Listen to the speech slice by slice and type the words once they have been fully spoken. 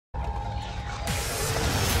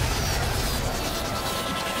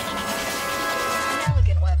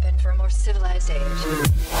stage.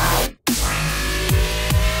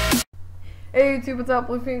 Hey YouTube, what's up?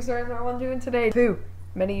 Blue Phoenix, what everyone doing today? Two.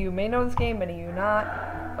 Many of you may know this game, many of you not.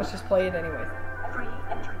 Let's just play it anyways. Free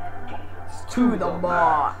internet games. To the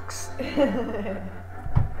box.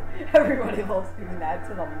 Everybody loves doing that,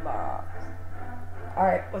 to the box.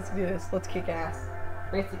 Alright, let's do this. Let's kick ass.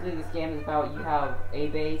 Basically, this game is about you have a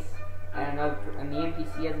base and the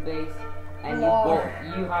NPC has a base, and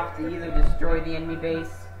you have to either destroy the enemy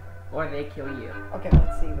base or they kill you. Okay,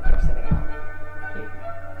 let's see what they're setting out. Okay.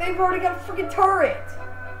 They've already got a freaking turret!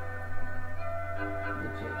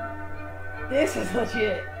 Legit. This is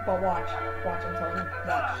legit. But watch. Watch, I'm telling you.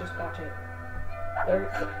 Watch, just watch it.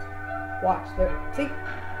 Watch, see?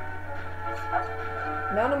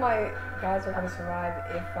 None of my guys are gonna survive.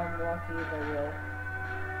 If I'm lucky, they will.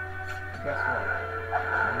 Guess what?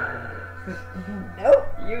 Nope.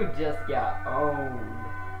 You just got owned.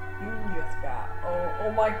 You just got.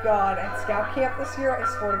 Oh my god. At scout camp this year, I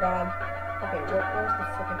swear to god. Okay, where's the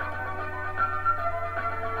frickin'.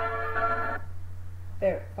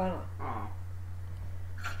 There, finally. Oh.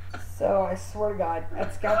 So, I swear to god.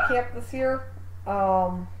 At scout camp this year,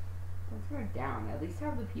 Let's turn it down. At least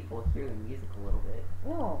have the people hear the music a little bit.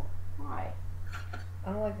 no. Why?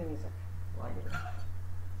 I don't like the music. Why did it?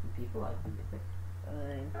 Some people like the music.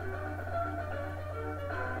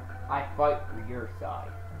 I fight for your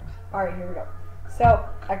side. Alright, here we go. So,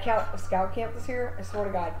 I count a scout camp this year, I swear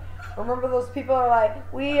to god. Remember those people are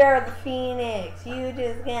like, we are the Phoenix, you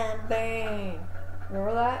just got burned.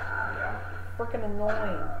 Remember that? Yeah. Freaking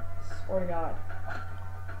annoying. Swear to god.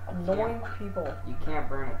 Annoying people. You can't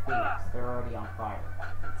burn a Phoenix. They're already on fire.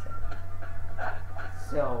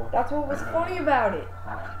 So. That's what was funny about it.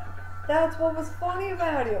 That's what was funny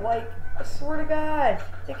about it. Like, I swear to god.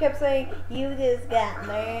 They kept saying, you just got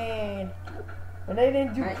burned. And they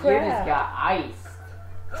didn't do crap. You just got iced.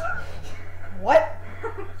 What?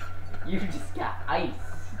 You just got iced.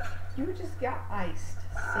 You just got iced.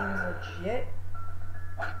 Seems legit.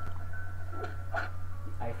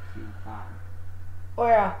 Ice cube time. Oh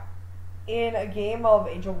yeah. In a game of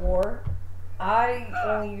Age of War, I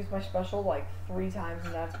only use my special like 3 times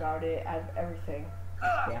and that's about it out of everything.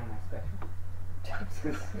 Damn, my special.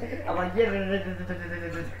 I'm like,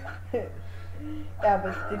 Yeah,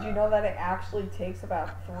 but did you know that it actually takes about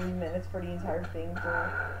 3 minutes for the entire thing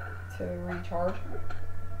to recharge?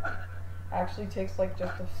 It actually takes like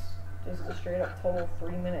just a straight up total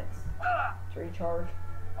 3 minutes to recharge.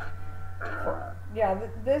 Yeah,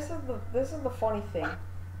 this is the funny thing.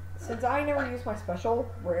 Since I never use my special,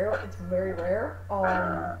 it's very rare.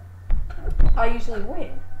 I usually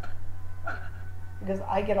win because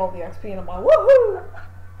I get all the XP and I'm like, woohoo!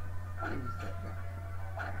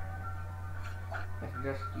 That's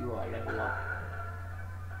just you, I level up.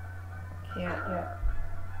 Can't yet.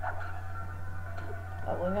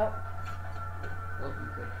 Leveling up. Love you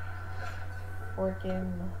good.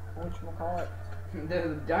 Freaking whatchamacallit.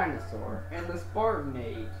 There's a dinosaur and the Spartan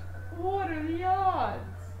Age. What are the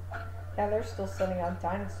odds? Yeah, they're still sending out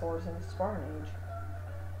dinosaurs in the Spartan Age.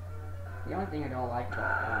 The only thing I don't like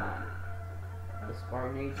about the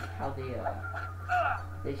Spartan Age is how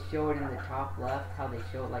they show it in the top left, how they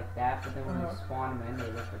show it like that, but then when you spawn them in,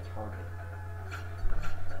 they look retarded.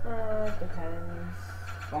 Depends.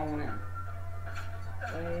 Spawn one in.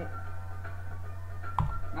 Wait.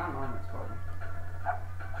 Not an armored Spartan.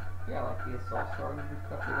 Yeah, like the assault Spartans and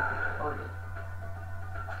stuff, they look retarded.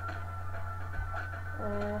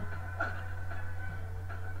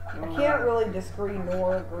 I can't really disagree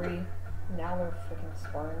nor agree. Now they're freaking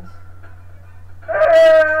Spartans.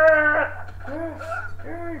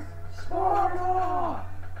 Yes! Sparta!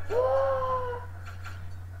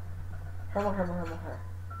 Herma.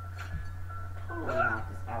 Totally not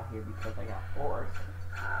just out here because I got forced.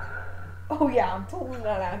 Oh yeah, I'm totally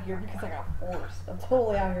not out here because I got forced. I'm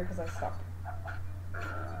totally out here because I suck.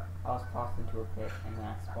 I was tossed into a pit and then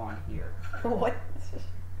I spawned here. What?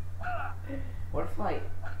 What if, like, a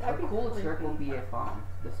That'd be cool creepy. trick would be if,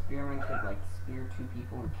 the spearman could, like, spear 2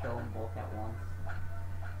 people and kill them both at once?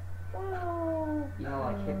 Well, You know,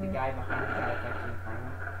 like, hit the guy behind the guy that's actually in front of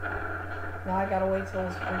him? now I gotta wait till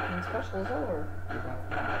this freaking special is over.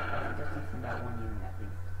 That's just using that one unit at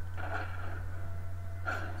least.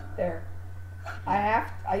 There.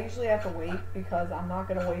 I usually have to wait because I'm not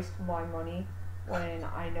gonna waste my money when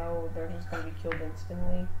I know they're just gonna be killed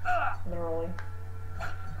instantly. Literally.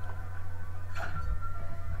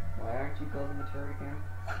 Why aren't you building a turret again?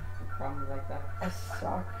 The problems like that? I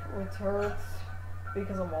suck with turrets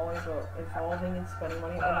because I'm always evolving and spending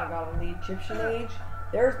money. Oh my god, on the Egyptian Age,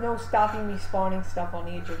 there's no stopping me spawning stuff on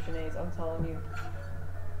the Egyptian Age, I'm telling you.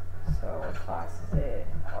 So, what class is it?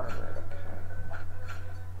 Armored. Okay.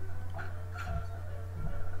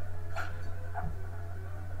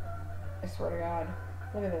 swear to God.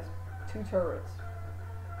 Look at this. 2 turrets.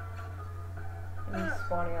 And he's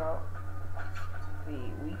spawning out the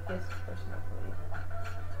weakest person, I believe.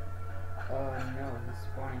 No, he's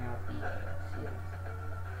spawning out the shields.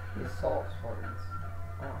 The assault Spartans.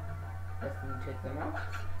 Oh. Let's check them out.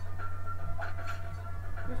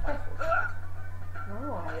 They're special.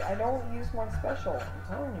 No, I don't use my special. I'm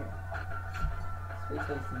telling you. Just wait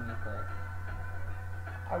till you see me play.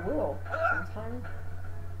 I will. Sometime.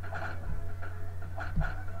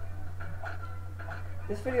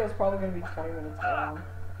 This video is probably going to be 20 minutes long.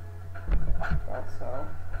 Thought so.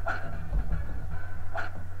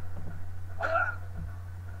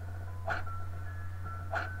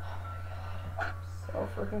 So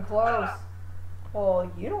freaking close.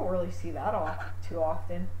 Well, you don't really see that too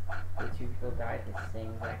often. The 2 people died at the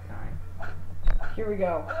same exact time. Here we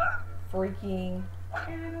go. Freaking.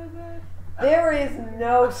 There is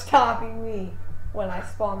no stopping me when I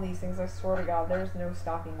spawn these things. I swear to God, there's no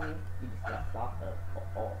stopping me. You just got stopped though.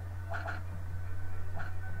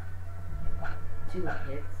 2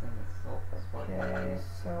 hits and assault Spartan. Okay,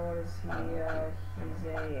 so what is he? He's a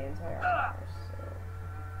anti-armor, so.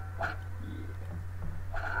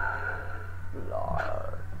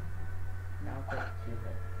 Lord. Now it's like 2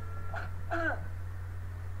 hits.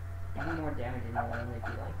 Any more damage and it'll only be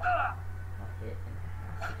like a hit and a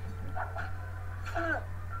half.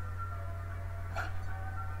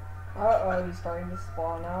 Uh-oh, he's starting to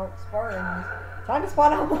spawn out Spartans. Time to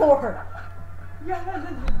spawn out more!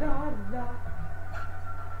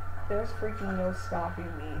 There's freaking no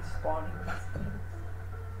stopping me spawning these things.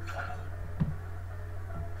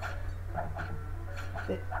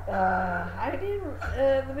 The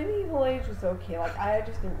medieval age was okay. Like, I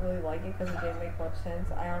just didn't really like it because it didn't make much sense.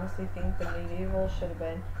 I honestly think the medieval should have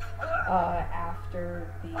been after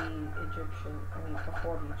the Egyptian. I mean,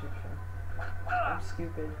 before the Egyptian. I'm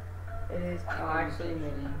stupid. It is. Oh, actually,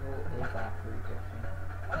 medieval is after Egyptian.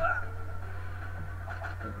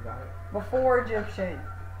 Think about it. Before Egyptian.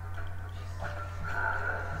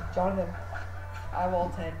 Jonathan, I have all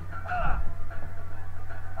 10.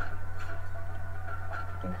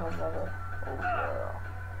 Income level. Oh yeah.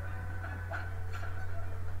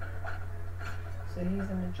 So he's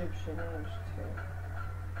an Egyptian age too.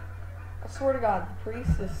 I swear to God, the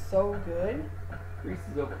priest is so good. Priest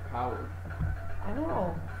is overpowered. I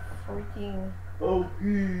know. Freaking. Oh,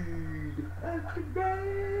 good.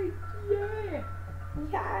 Activate! Yeah!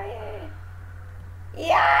 Yeah!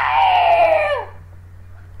 Yeah!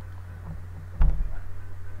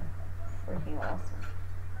 Freaking awesome.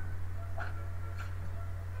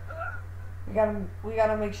 We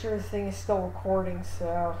gotta make sure this thing is still recording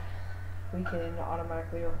so we can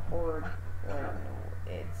automatically record when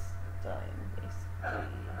it's done, basically.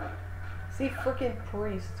 See, freaking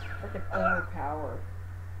priest, freaking overpowered.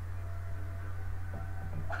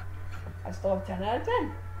 I still have 10 out of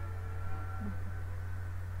 10.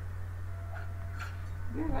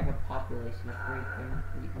 There's like a population of free thing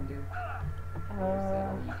that you can do. Or is that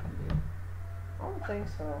all you can do? I don't think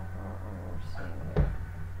so. I don't remember seeing it.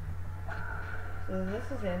 So this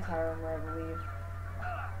is anti-armor, I believe.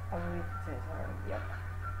 I believe it's anti-armor. Yep.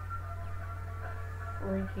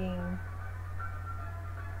 Freaking.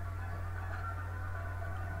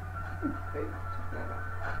 Hey, check that out.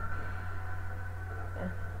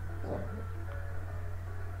 Sorry.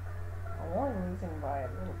 I'm only losing by a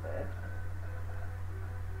little bit.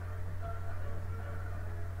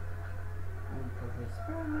 Because they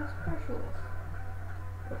spawn the specialist.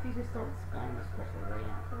 What if you just start spawning the special right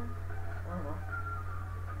now? I don't know.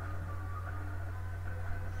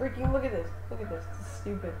 Freaking look at this. Look at this. This is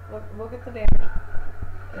stupid. Look at the damage.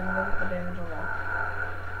 And look at the damage on that.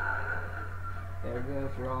 There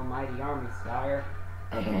goes your almighty army, sire.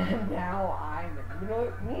 And now I'm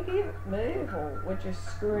medieval, which is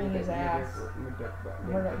screwing his ass.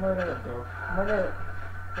 Murder.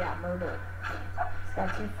 Yeah, murder. He's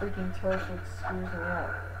got 2 freaking turrets which screws me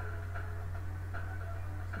up.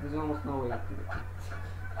 There's almost no way you can do it.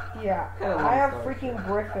 Yeah, Kinda I long have story freaking short.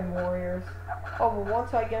 Griffin warriors. Oh, but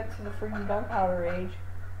once I get to the freaking gunpowder age,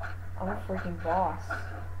 I'm a freaking boss.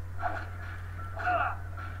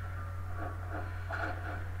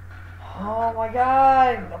 Oh my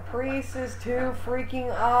god, the priest is too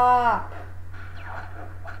freaking up.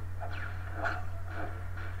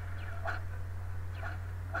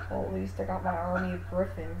 Well, at least I got my army of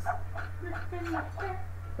griffins.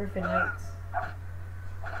 Griffin knights.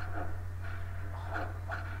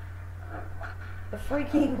 The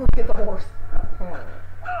freaking look at the horse. I'm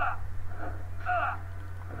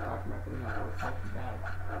talking about putting on a healthy bag.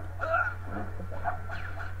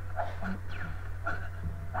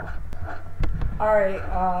 Alright,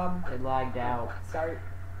 It lagged out. sorry.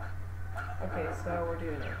 Okay, so we're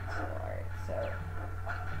doing it. So, alright, so.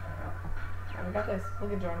 We got this.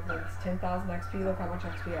 Look at Jonathan. It's 10,000 XP. Look how much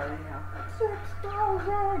XP I already have.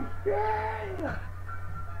 6,000! Yay!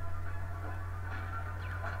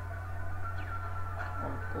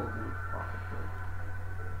 Oh, golden rocket bird.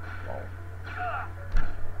 Lol.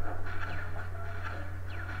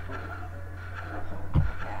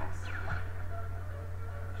 Yes.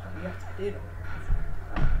 You have to do them.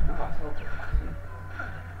 Oh, I told you.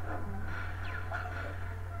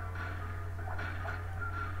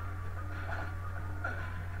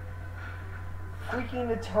 Freaking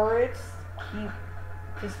the turrets keep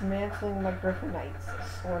dismantling my Griffinites. I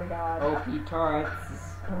swear to God. OP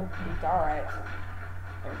turrets. OP turrets.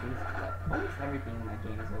 Almost everything in that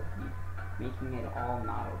game is OP, making it all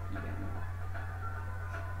not OP anymore.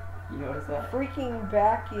 You notice that? Freaking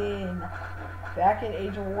back in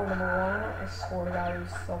Age of War #1, I swear to God, it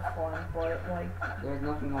was so fun, but like. There's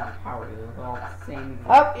nothing overpowered. It was all the same.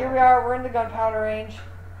 Oh, here we are. We're in the gunpowder range.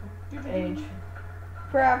 Age.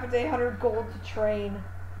 Crap, it's 800 gold to train.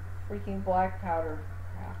 Freaking black powder.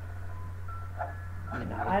 Crap.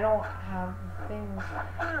 And I don't have the things.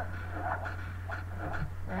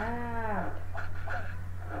 Crap.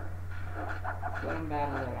 Let them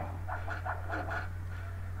battle it out.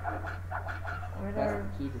 Where That's are... the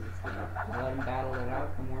key to this game. To let them battle it out,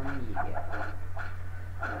 the more money you get.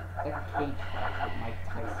 It's like a cage fight with Mike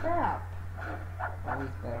Tyson. Crap.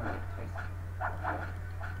 Always bet on Mike Tyson.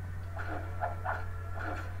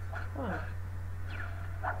 Huh.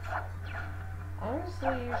 I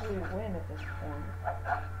honestly usually win at this point.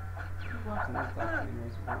 Watching those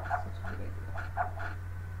documentaries work such a good idea.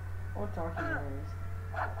 What documentaries?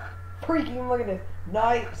 Freaking look at this.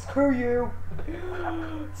 Night. Screw you.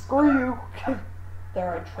 Screw you.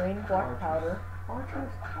 There, I trained black powder.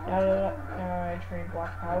 Archers. Now I trained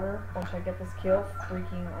black powder. Once I get this kill,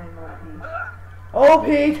 freaking I'm OP.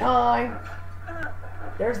 OP time!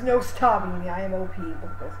 There's no stopping me. I am OP. Look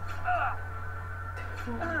at this.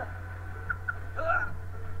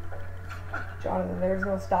 Jonathan, there's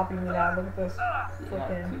no stopping me now. Look at this.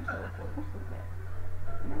 Freaking.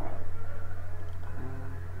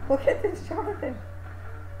 Look at this, Jonathan.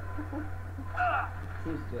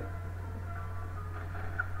 Seems good.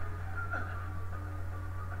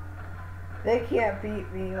 They can't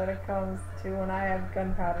beat me when it comes to when I have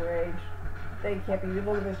gunpowder age. They can't beat me.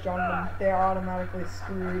 Look at this, Jonathan. They are automatically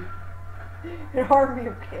screwed. An army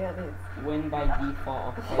of cannons. Win by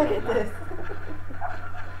default. Look at this.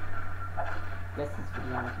 Guess this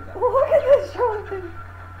video won't do that. Look at this, Jonathan.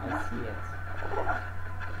 I see it.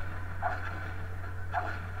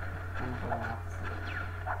 I'm going off to see it.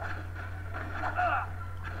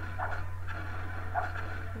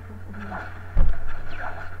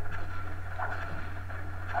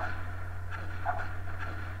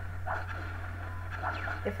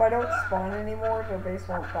 If I don't spawn anymore, their base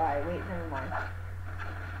won't die. Wait, never mind.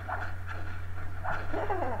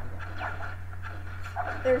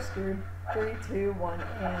 They're screwed. 3, 2, 1,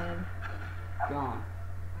 and... Gone.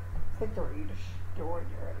 It's like they're destroyed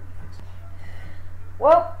already.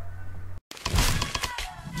 Well,